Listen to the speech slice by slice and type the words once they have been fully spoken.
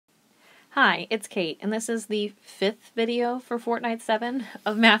Hi, it's Kate, and this is the 5th video for Fortnight 7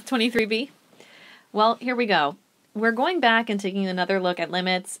 of Math 23B. Well, here we go. We're going back and taking another look at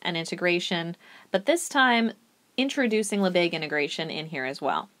limits and integration, but this time introducing Lebesgue integration in here as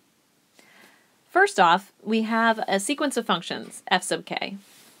well. First off, we have a sequence of functions, f sub k.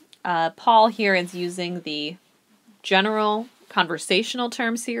 Paul here is using the general conversational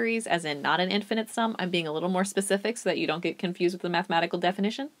term series, as in not an infinite sum. I'm being a little more specific so that you don't get confused with the mathematical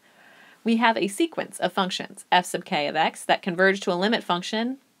definition. We have a sequence of functions, f sub k of x, that converge to a limit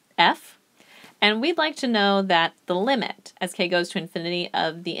function, f, and we'd like to know that the limit, as k goes to infinity,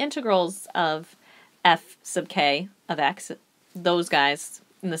 of the integrals of f sub k of x, those guys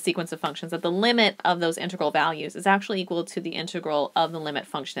in the sequence of functions, that the limit of those integral values is actually equal to the integral of the limit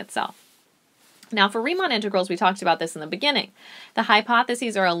function itself. Now for Riemann integrals, we talked about this in the beginning. The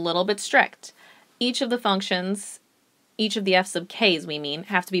hypotheses are a little bit strict. Each of the functions, each of the f sub k's,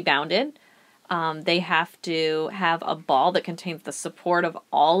 have to be bounded. They have to have a ball that contains the support of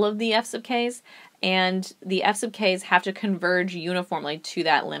all of the f sub k's, and the f sub k's have to converge uniformly to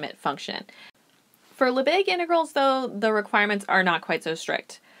that limit function. For Lebesgue integrals, though, the requirements are not quite so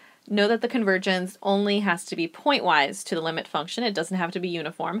strict. Know that the convergence only has to be pointwise to the limit function. It doesn't have to be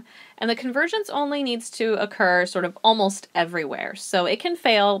uniform. And the convergence only needs to occur sort of almost everywhere. So it can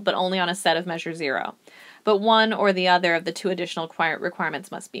fail, but only on a set of measure 0. But one or the other of the two additional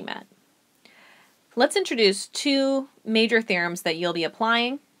requirements must be met. Let's introduce two major theorems that you'll be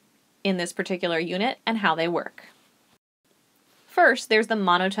applying in this particular unit and how they work. First, there's the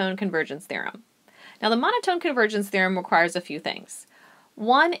Monotone Convergence Theorem. Now, the Monotone Convergence Theorem requires a few things.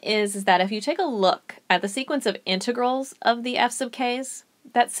 One is that if you take a look at the sequence of integrals of the f sub k's,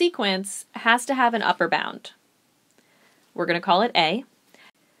 that sequence has to have an upper bound. We're going to call it A.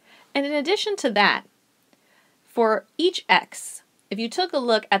 And in addition to that, for each x, if you took a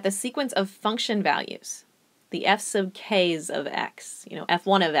look at the sequence of function values, the f sub k's of x,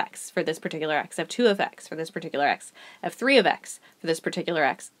 f1 of x for this particular x, f2 of x for this particular x, f3 of x for this particular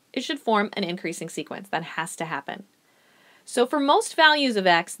x, it should form an increasing sequence. That has to happen. So for most values of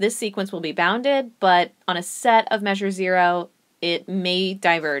x, this sequence will be bounded, but on a set of measure 0, it may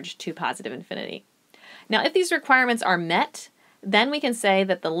diverge to positive infinity. Now, if these requirements are met, then we can say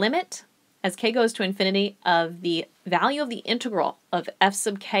that the limit, as k goes to infinity, of the value of the integral of f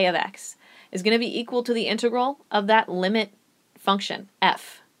sub k of x is going to be equal to the integral of that limit function,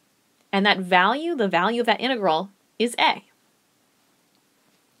 f. And that value, the value of that integral, is a.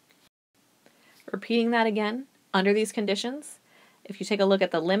 Repeating that again, under these conditions, if you take a look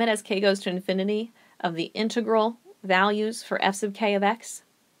at the limit as k goes to infinity of the integral values for f sub k of x,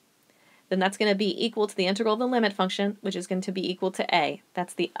 then that's going to be equal to the integral of the limit function, which is going to be equal to a.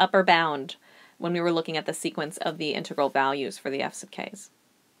 That's the upper bound when we were looking at the sequence of the integral values for the f sub k's.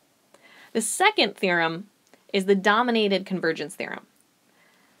 The second theorem is the Dominated Convergence Theorem.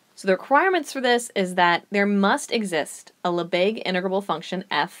 So the requirements for this is that there must exist a Lebesgue integrable function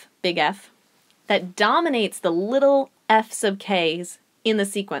f, big F, that dominates the little f sub k's in the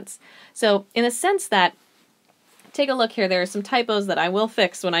sequence. So in the sense that, take a look here, there are some typos that I will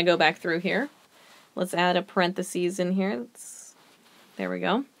fix when I go back through here. Let's add a parentheses in here. There we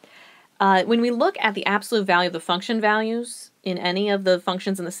go. When we look at the absolute value of the function values in any of the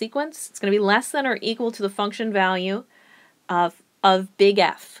functions in the sequence, it's going to be less than or equal to the function value of big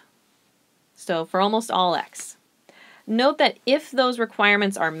F. So for almost all x. Note that if those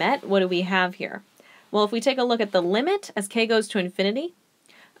requirements are met, what do we have here? Well, if we take a look at the limit as k goes to infinity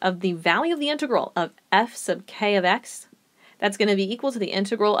of the value of the integral of f sub k of x, that's going to be equal to the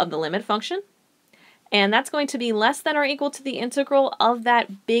integral of the limit function, and that's going to be less than or equal to the integral of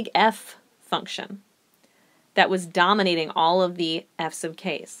that big F function that was dominating all of the f sub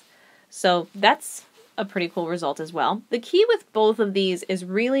k's. So that's a pretty cool result as well. The key with both of these is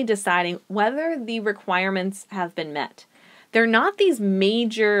really deciding whether the requirements have been met. They're not these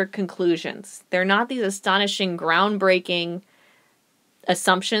major conclusions. They're not these astonishing, groundbreaking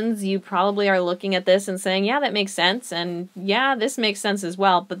assumptions. You probably are looking at this and saying, yeah, that makes sense, and yeah, this makes sense as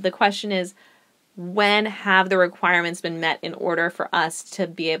well. But the question is, when have the requirements been met in order for us to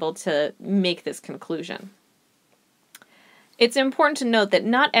be able to make this conclusion? It's important to note that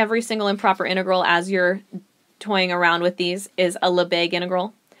not every single improper integral, as you're toying around with these, is a Lebesgue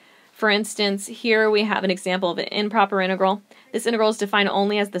integral. For instance, here we have an example of an improper integral. This integral is defined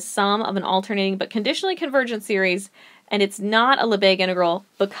only as the sum of an alternating but conditionally convergent series, and it's not a Lebesgue integral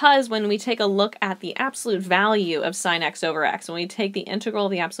because when we take a look at the absolute value of sine x over x, when we take the integral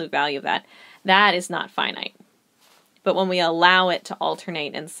of the absolute value of that, that is not finite. But when we allow it to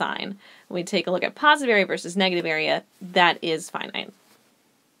alternate in sign, when we take a look at positive area versus negative area, that is finite.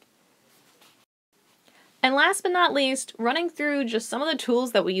 And last but not least, running through just some of the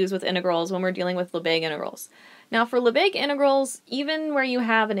tools that we use with integrals when we're dealing with Lebesgue integrals. Now for Lebesgue integrals, even where you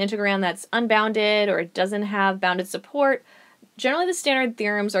have an integrand that's unbounded or it doesn't have bounded support, generally the standard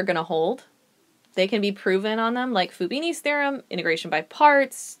theorems are going to hold. They can be proven on them, like Fubini's theorem, integration by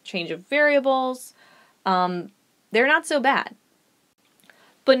parts, change of variables. They're not so bad.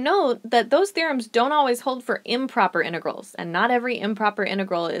 But note that those theorems don't always hold for improper integrals, and not every improper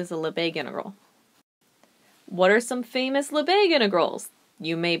integral is a Lebesgue integral. What are some famous Lebesgue integrals?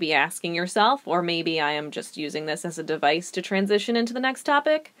 You may be asking yourself, or maybe I am just using this as a device to transition into the next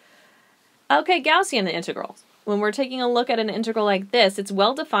topic. Okay, Gaussian integrals. When we're taking a look at an integral like this, it's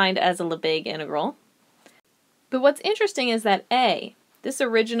well defined as a Lebesgue integral. But what's interesting is that A, this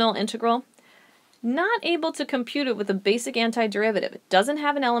original integral, not able to compute it with a basic antiderivative. It doesn't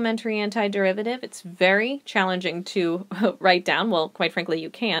have an elementary antiderivative. It's very challenging to write down. Well, quite frankly,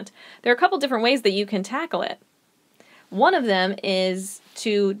 you can't. There are a couple different ways that you can tackle it. One of them is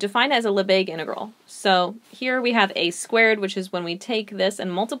to define it as a Lebesgue integral. So here we have a squared, which is when we take this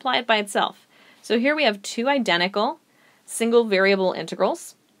and multiply it by itself. So here we have two identical single variable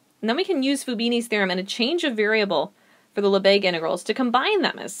integrals. And then we can use Fubini's theorem and a change of variable for the Lebesgue integrals to combine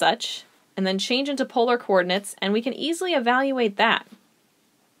them as such, and then change into polar coordinates, and we can easily evaluate that.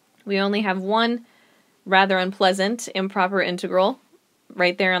 We only have one rather unpleasant improper integral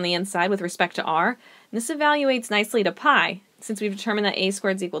right there on the inside with respect to r. And this evaluates nicely to pi. Since we've determined that a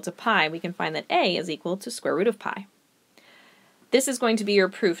squared is equal to pi, we can find that a is equal to square root of pi. This is going to be your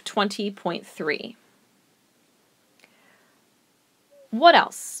proof 20.3. What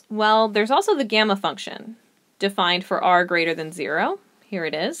else? Well, there's also the gamma function, defined for r greater than 0. Here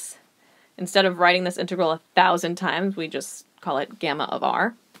it is. Instead of writing this integral 1,000 times, we just call it gamma of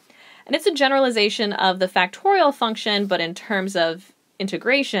r. And it's a generalization of the factorial function, but in terms of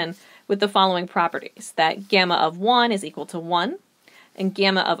integration with the following properties, that gamma of 1 is equal to 1, and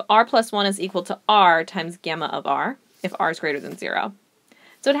gamma of r plus 1 is equal to r times gamma of r, if r is greater than 0.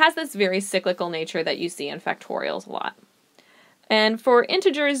 So it has this very cyclical nature that you see in factorials a lot. And for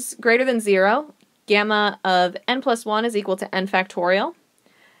integers greater than 0, gamma of n plus 1 is equal to n factorial,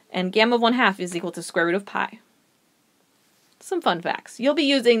 and gamma of 1/2 is equal to square root of pi. Some fun facts. You'll be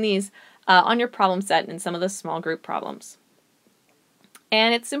using these on your problem set in some of the small group problems.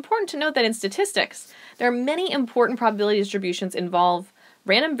 And it's important to note that in statistics, there are many important probability distributions involve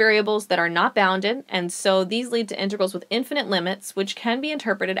random variables that are not bounded, and so these lead to integrals with infinite limits, which can be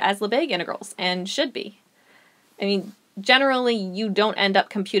interpreted as Lebesgue integrals, and should be. I mean, generally, you don't end up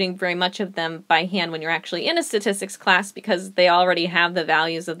computing very much of them by hand when you're actually in a statistics class because they already have the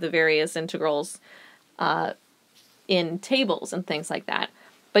values of the various integrals in tables and things like that.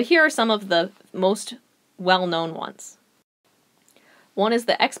 But here are some of the most well-known ones. One is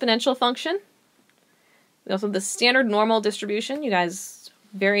the exponential function. We also have the standard normal distribution. You guys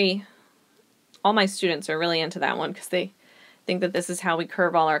all my students are really into that one because they think that this is how we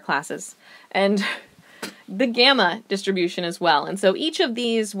curve all our classes. And the gamma distribution as well. And so each of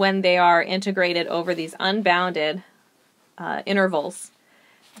these, when they are integrated over these unbounded intervals,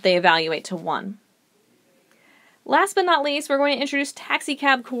 they evaluate to 1. Last but not least, we're going to introduce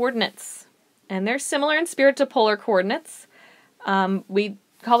taxicab coordinates. And they're similar in spirit to polar coordinates. We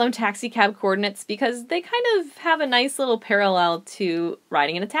call them taxicab coordinates because they kind of have a nice little parallel to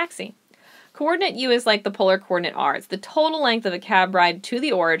riding in a taxi. Coordinate u is like the polar coordinate r. It's the total length of a cab ride to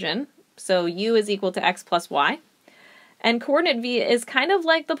the origin. So u is equal to x plus y. And coordinate v is kind of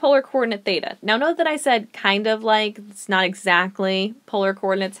like the polar coordinate theta. Now note that I said kind of like, it's not exactly polar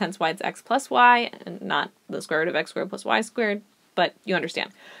coordinates, hence why it's x plus y, and not the square root of x squared plus y squared, but you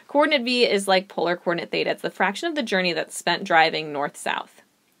understand. Coordinate v is like polar coordinate theta. It's the fraction of the journey that's spent driving north-south.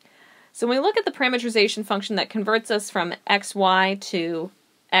 So when we look at the parameterization function that converts us from xy to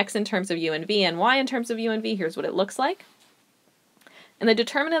x in terms of u and v, and y in terms of u and v, here's what it looks like. And the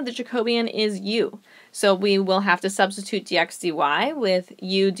determinant of the Jacobian is u. So we will have to substitute dx dy with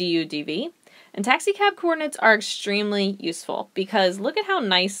u du dv. And taxicab coordinates are extremely useful because look at how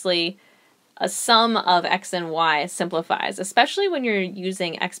nicely a sum of x and y simplifies, especially when you're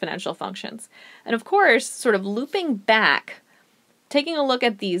using exponential functions. And of course, sort of looping back, taking a look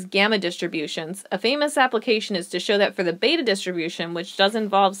at these gamma distributions, a famous application is to show that for the beta distribution, which does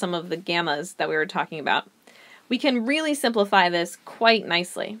involve some of the gammas that we were talking about, we can really simplify this quite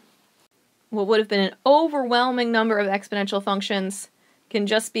nicely. What would have been an overwhelming number of exponential functions can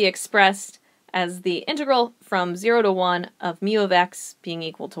just be expressed as the integral from 0 to 1 of mu of x being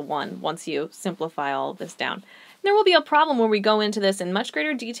equal to 1 once you simplify all of this down. There will be a problem where we go into this in much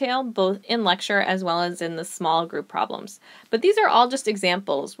greater detail, both in lecture as well as in the small group problems. But these are all just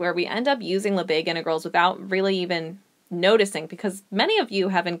examples where we end up using Lebesgue integrals without really even noticing, because many of you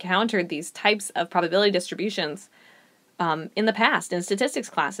have encountered these types of probability distributions in the past in statistics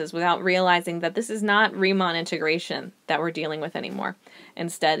classes without realizing that this is not Riemann integration that we're dealing with anymore.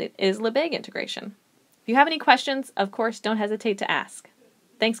 Instead, it is Lebesgue integration. If you have any questions, of course, don't hesitate to ask.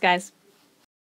 Thanks, guys.